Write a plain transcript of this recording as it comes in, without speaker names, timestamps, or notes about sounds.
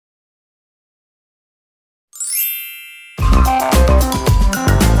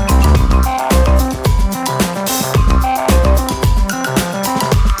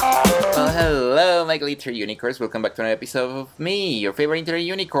unlikely internet unicorns, welcome back to another episode of me, your favorite internet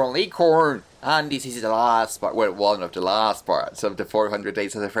unicorn, Licorne. And this is the last part, well, one of the last parts of the 400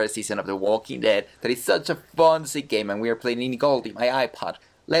 days of the first season of The Walking Dead. That is such a fun, sick game, and we are playing in Goldie, my iPad.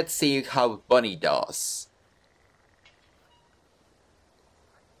 Let's see how Bunny does.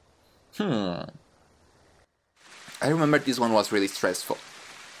 I remember this one was really stressful.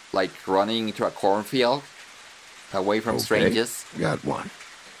 Like running into a cornfield, away from strangers. Got one.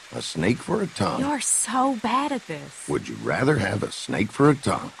 A snake for a tongue. You're so bad at this. Would you rather have a snake for a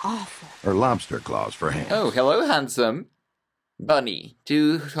tongue? Awful. Or lobster claws for hands? Oh, hello, handsome. Bunny,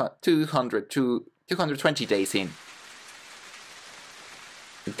 220 days in.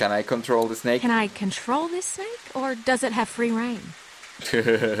 Can I control the snake? Can I control this snake, or does it have free reign?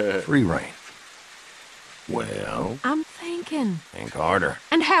 Free reign. Well, I'm thinking. think harder.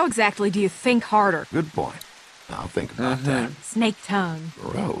 And how exactly do you think harder? Good point. I'll think about that. Snake tongue.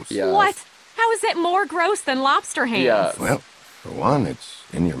 Gross. Yeah. What? How is it more gross than lobster hands? Yeah. Well, for one, it's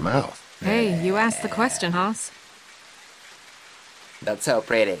in your mouth. Hey, you asked the question, Haas. That's so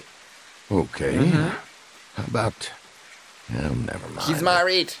pretty. Okay. How about... Oh, never mind. He's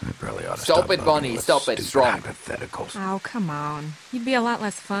married. I probably ought to Stop it, bugging Bunny. with Stop it. stupid Strong. hypotheticals. Oh, come on. You'd be a lot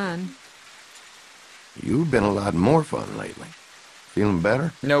less fun. You've been a lot more fun lately. Feeling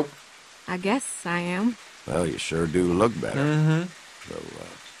better? Nope. I guess I am. Well, you sure do look better. So,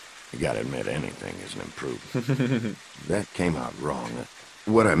 you gotta admit anything is an improvement. That came out wrong.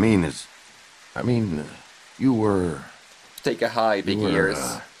 What I mean is... you were... Take a high, big ears.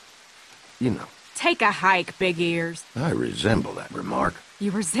 You know, Take a hike, big ears. I resemble that remark. You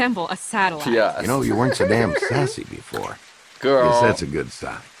resemble a satellite. Yes. You know, you weren't so damn sassy before. Girl. Guess that's a good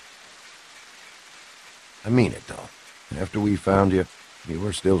sign. I mean it, though. After we found you, you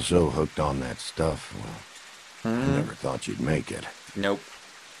were still so hooked on that stuff. Well, I never thought you'd make it. Nope.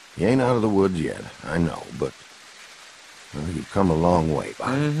 You ain't out of the woods yet, I know, but well, you've come a long way,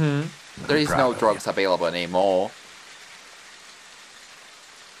 Bonnie. There is no drugs available anymore.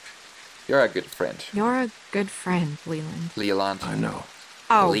 You're a good friend, You're a good friend, Leland. Leland. I know.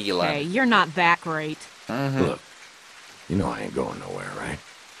 Okay, Leland. you're not that great. Look, you know I ain't going nowhere, right?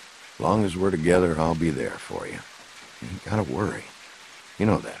 As long as we're together, I'll be there for you. You ain't gotta worry. You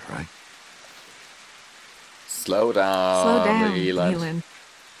know that, right? Slow down. Slow down, Leland. Leland.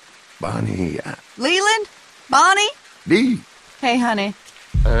 Bonnie, Leland? Bonnie? Dee. Hey, honey.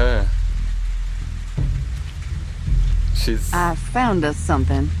 She's... I found us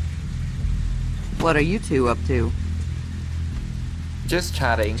something. What are you two up to? just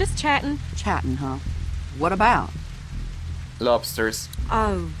chatting. Just chatting. Chatting, huh? What about? Lobsters.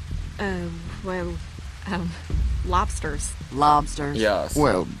 Lobsters. Lobsters? Yes.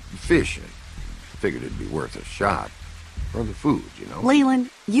 Well, fishing. Figured it'd be worth a shot. For the food, you know.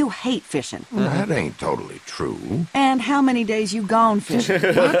 Leland, you hate fishing. That ain't totally true. And how many days you gone fishing? I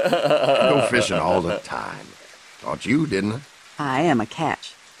go fishing all the time. Thought you, didn't I? I am a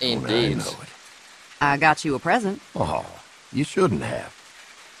catch. Indeed. I know it. I got you a present. Oh, you shouldn't have.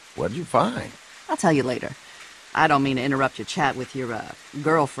 What'd you find? I'll tell you later. I don't mean to interrupt your chat with your,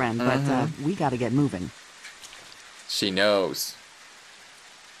 girlfriend, but, we gotta get moving. She knows.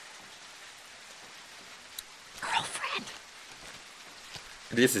 Girlfriend?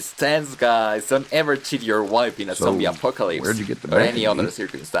 This is tense, guys. Don't ever cheat your wife in a So, zombie apocalypse. where'd you get the or bag, any other Dee?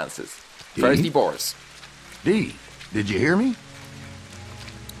 circumstances. Dee? First divorce. Dee, did you hear me?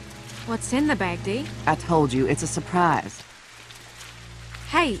 What's in the bag, Dee? I told you, it's a surprise.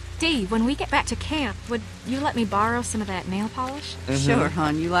 Hey, Dee, when we get back to camp, would you let me borrow some of that nail polish? Sure,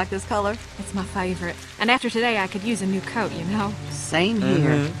 hon. You like this color? It's my favorite. And after today, I could use a new coat, you know? Same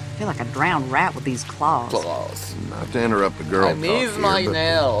here. I feel like a drowned rat with these claws. Claws. Not to interrupt the girl I talk miss here, my but,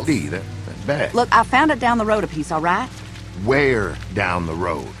 nails. Dee, that bag. Look, I found it down the road a piece, all right? Where down the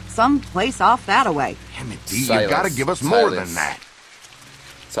road? Some place off that-a-way. Damn it, Dee, you Silence. gotta give us more Silence. than that.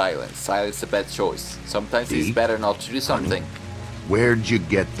 Silence. Silence is a bad choice. Sometimes Dee? it's better not to do something. Where'd you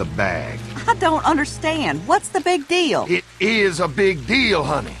get the bag? I don't understand. What's the big deal? It is a big deal,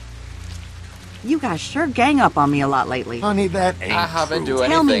 honey. You guys sure gang up on me a lot lately. Honey, that ain't I haven't true. do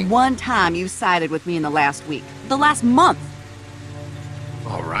Tell me anything. one time you sided with me in the last week. The last month.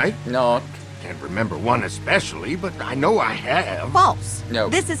 All right. Not. Can't remember one especially, but I know I have. False. No.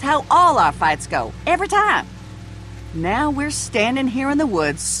 This is how all our fights go. Every time. Now we're standing here in the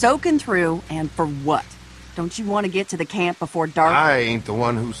woods, soaking through, and for what? Don't you want to get to the camp before dark? I ain't the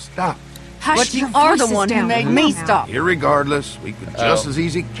one who stopped. Hush, But you your are the voice is one who down. made Come me on now. stop. Irregardless, we could just as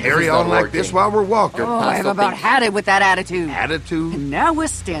easy carry not on like working. this while we're walking. Oh, I've about had it with that attitude. Attitude? And now we're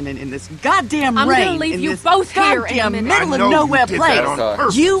standing in this goddamn I'm rain. gonna leave in you this both here in a goddamn minute. middle I of know nowhere you did place. that on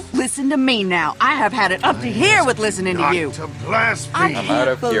purpose. You listen to me now. I have had it up to here with listening to Not you. to blaspheme. I'm out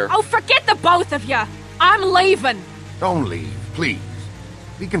of here. Oh, forget the both of you. I'm leaving. Don't leave, please.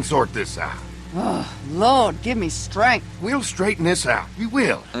 We can sort this out. Lord, give me strength. We'll straighten this out. We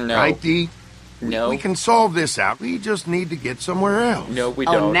will. No. Right, Dee? No. We can solve this out. We just need to get somewhere else. No, we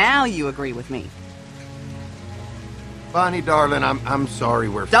Oh, don't. now you agree with me. Bonnie, darling, I'm sorry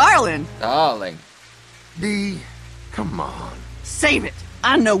we're... Darling, Darling. Dee, come on. save it.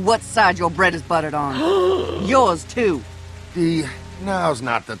 I know what side your bread is buttered on. Yours, too. Dee, now's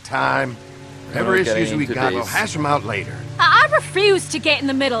not the time. Whatever We're getting issues we into got, we'll this. hash them out later. I refuse to get in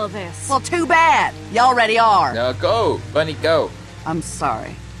the middle of this. Well, too bad. You already are. Now go. Bunny, go. I'm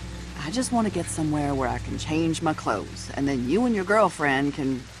sorry. I just want to get somewhere where I can change my clothes, and then you and your girlfriend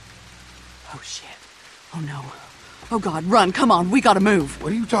can... Oh, shit. Oh, no. Oh, God, run. Come on. We gotta move.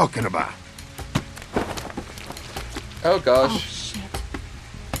 What are you talking about? Oh Oh, gosh. shit.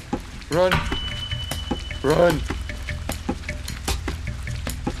 Run. Run.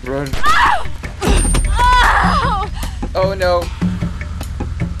 Run. Oh! Oh no.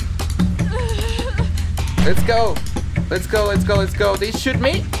 Let's go. Let's go, let's go, let's go. They shoot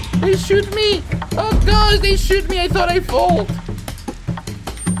me. They shoot me. Oh gosh, they shoot me. I thought I fall.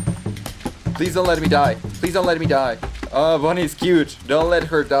 Please don't let me die. Please don't let me die. Oh, Bonnie's cute. Don't let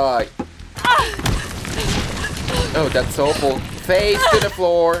her die. Oh, that's awful. Face to the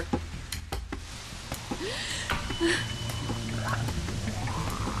floor.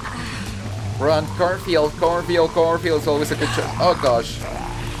 Run, cornfield, cornfield, cornfield is always a good choice. Oh gosh.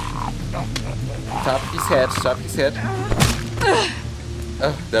 Tap his head, tap his head.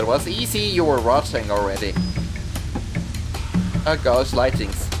 Oh, that was easy, you were rotting already. Oh gosh,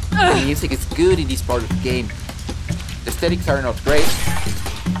 lightings. The music is good in this part of the game. The aesthetics are not great,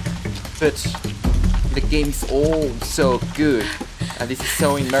 but the game is all so good. And this is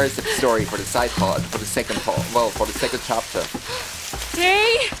so immersive story for the side part, for the second part, well, for the second chapter.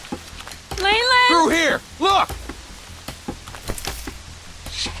 Dee? Leland? Through here! Look!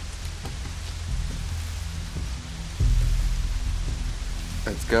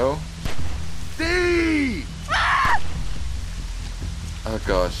 Let's go. Dee! Oh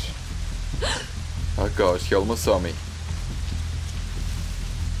gosh. Oh gosh, he almost saw me.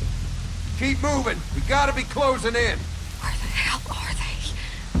 Keep moving. We gotta be closing in. Where the hell are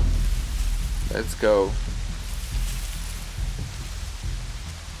they? Let's go.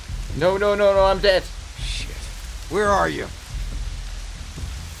 No, no, no, no, I'm dead. Shit. Where are you?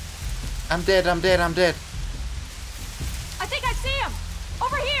 I'm dead, I'm dead, I'm dead. I think I see him.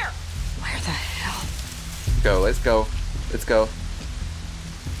 Over here. Where the hell? Go, let's go. Let's go.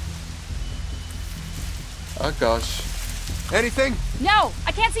 Oh gosh. Anything? No,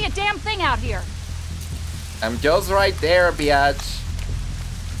 I can't see a damn thing out here. I'm just right there, biatch.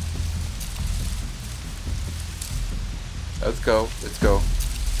 Let's go, let's go.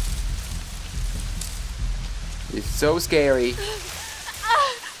 It's so scary.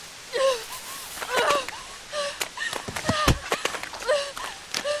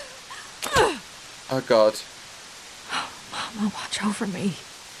 Oh god. Mama, watch over me.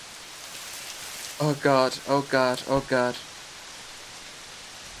 Oh god, oh god, oh god.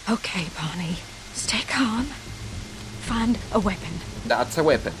 Okay, Bonnie. Stay calm. Find a weapon. That's a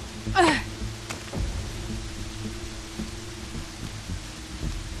weapon.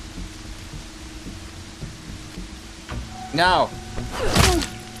 Now.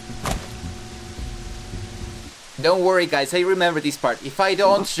 Don't worry, guys. I remember this part. If I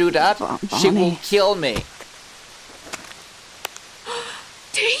don't do that, she will Bonnie. kill me.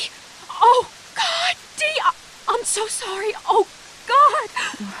 Dee? Oh, God! Dee! I'm so sorry. Oh, God!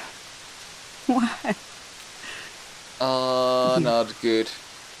 Why? Not good.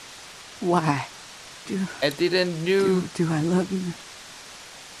 Why? I didn't know. Do I love you?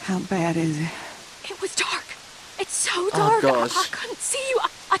 How bad is it? It was dark. It's so dark. gosh. I couldn't see you.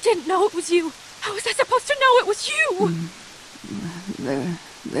 I didn't know it was you. How was I supposed to know it was you?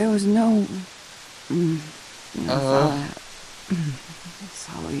 There was no... I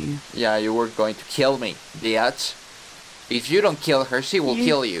saw you. Yeah, you were going to kill me, biatch. If you don't kill her, she will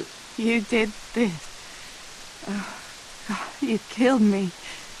kill you. You did this. Oh, God, you killed me.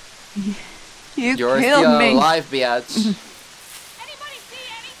 You You're killed still me. alive, biatch. Anybody see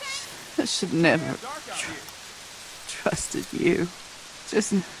anything? I should never trusted you.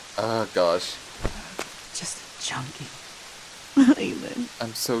 Just Oh gosh. a junkie. Leland.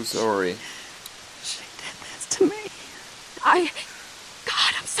 I'm so sorry.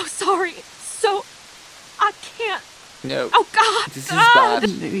 God, I'm so sorry. I can't. No. Oh, God. This is God. bad. I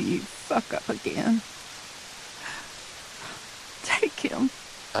knew you'd fuck up again. Take him.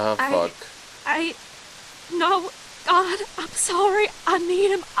 Oh, fuck. No, God, I'm sorry. I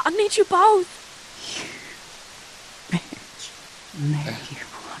need him. I need you both. Bitch. There you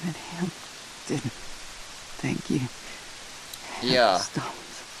wanted him. Didn't think you. Yeah.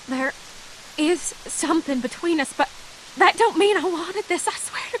 Stones. There is something between us, but that don't mean I wanted this. I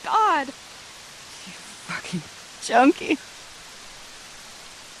swear to God. You fucking junkie.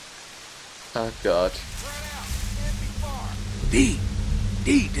 Oh, God. Dee,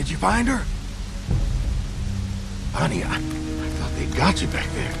 did you find her? Honey, I thought they got you back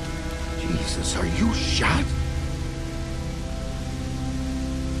there. Jesus, are you shot?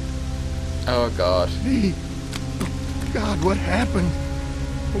 Oh, God. Dee, God, what happened?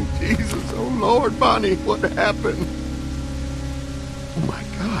 Oh, Jesus, oh, Lord, Bonnie, what happened? Oh, my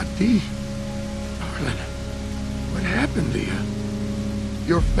God, Dee. Darling, what happened to you?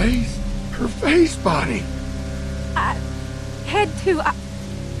 Your face, her face, Bonnie. I had to. I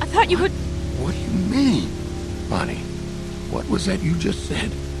thought you would. What do you mean? Bonnie, what was that you just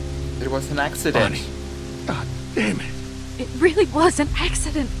said? It was an accident. Bonnie, God damn it. It really was an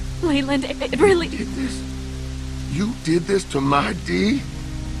accident, Leland. It really. You did this? You did this to my Dee?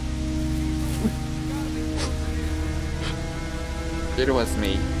 It was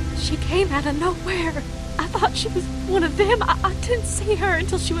me. She came out of nowhere. I thought she was one of them. I didn't see her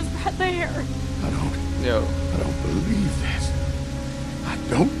until she was right there. I don't No. believe this. I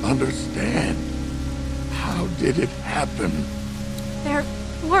don't understand. How did it happen? There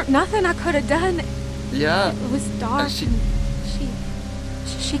weren't nothing I could have done. Yeah. It was dark. And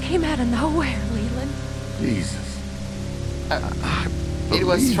She came out of nowhere, Leland. Jesus. I It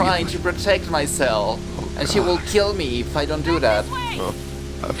was believe trying you, to protect myself. Oh, And she will God. kill me if I don't do that. Oh,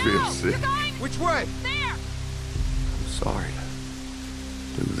 I feel sick. Which way? There! I'm sorry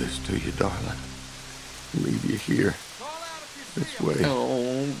to do this to you, darling. Leave you here. Call out if you This see way.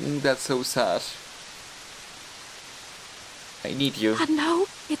 Oh, that's so sad. I need you. I know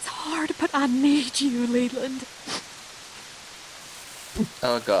it's hard, but I need you, Leland.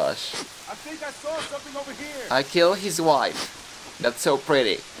 Oh, gosh. I think I saw something over here. I kill his wife. That's so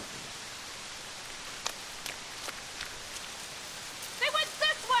pretty. They went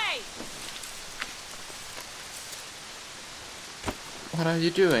this way! What are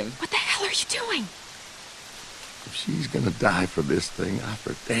you doing? What the hell are you doing? If she's gonna die for this thing, I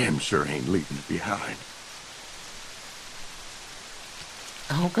for damn sure ain't leaving it behind.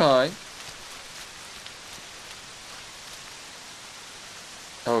 Okay.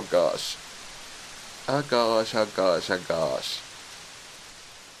 Oh gosh. Oh gosh, oh gosh, oh gosh.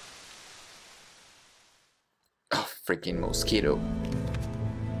 Oh, freaking mosquito.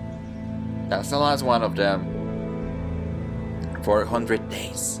 That's the last one of them. 400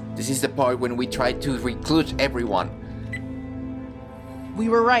 days. This is the part when we try to recruit everyone. We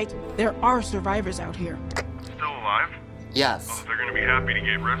were right. There are survivors out here. Still alive? Yes. Oh, they're gonna be happy to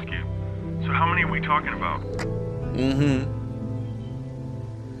get rescued. So how many are we talking about?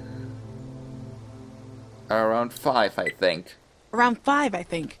 Around 5, I think. Around 5, I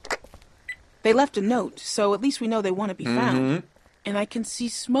think. They left a note, so at least we know they want to be found. And I can see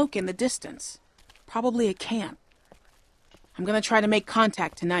smoke in the distance. Probably a camp. I'm gonna try to make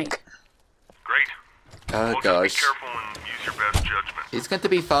contact tonight. Great. Oh Well, just gosh. be careful and use your best judgment. It's going to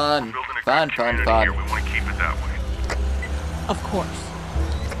be fun. Building a Fun, great fun, community here. fun. We want to keep it that way. Of course.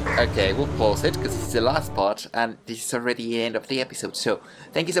 Okay, we'll pause it because it's the last part and this is already the end of the episode. So,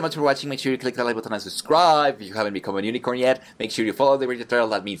 thank you so much for watching. Make sure you click the like button and subscribe. If you haven't become a unicorn yet, make sure you follow the Vita tutorial.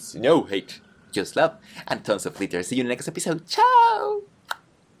 That means no hate, just love, and tons of glitter. See you in the next episode. Ciao!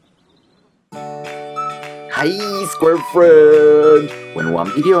 Hi, square friend! When one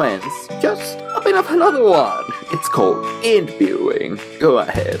video ends, just open up another one. It's called interviewing. Go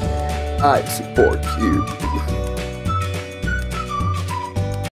ahead. I support you.